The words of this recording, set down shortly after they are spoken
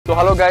So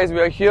hello guys, we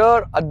are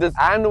here at this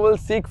annual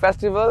Sikh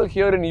festival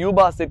here in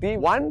Yuba city.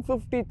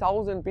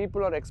 150,000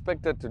 people are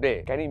expected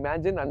today. Can you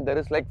imagine? And there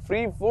is like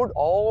free food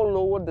all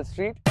over the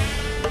street.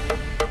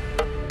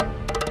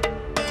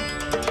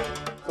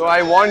 So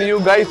I want you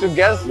guys to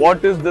guess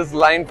what is this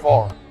line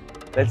for.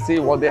 Let's see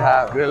what they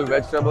have. Grilled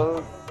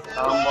vegetables,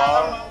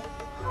 sambar,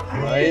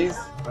 rice,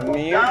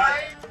 paneer,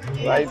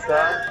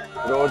 raita,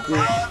 roti,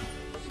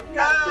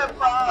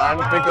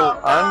 and pickle,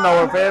 and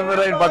our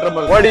favorite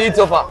buttermilk. What do you eat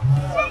so far?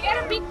 We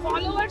are a big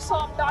followers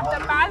of Dr.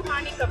 Pal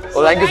Manikam.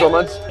 Oh, thank you so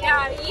much.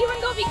 Yeah, even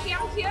though we came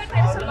here,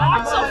 there is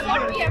lots of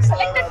food. We have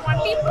selected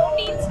only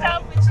protein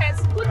stuff, which has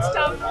good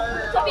stuff.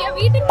 So we have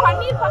eaten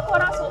paneer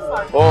pakora so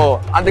far. Oh,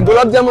 and the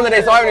Gulab Jamun that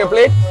I saw on your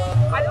plate?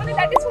 I don't think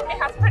that is for my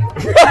husband.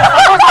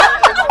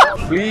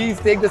 Please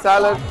take the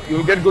salad.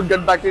 You'll get good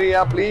gut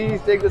bacteria. Please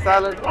take the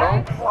salad.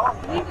 No?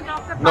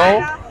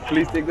 No?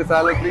 Please take the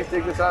salad. Please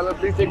take the salad.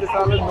 Please take the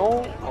salad.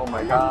 No? Oh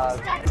my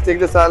God. Please take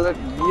the salad.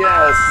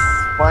 Yes.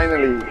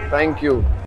 Finally. Thank you.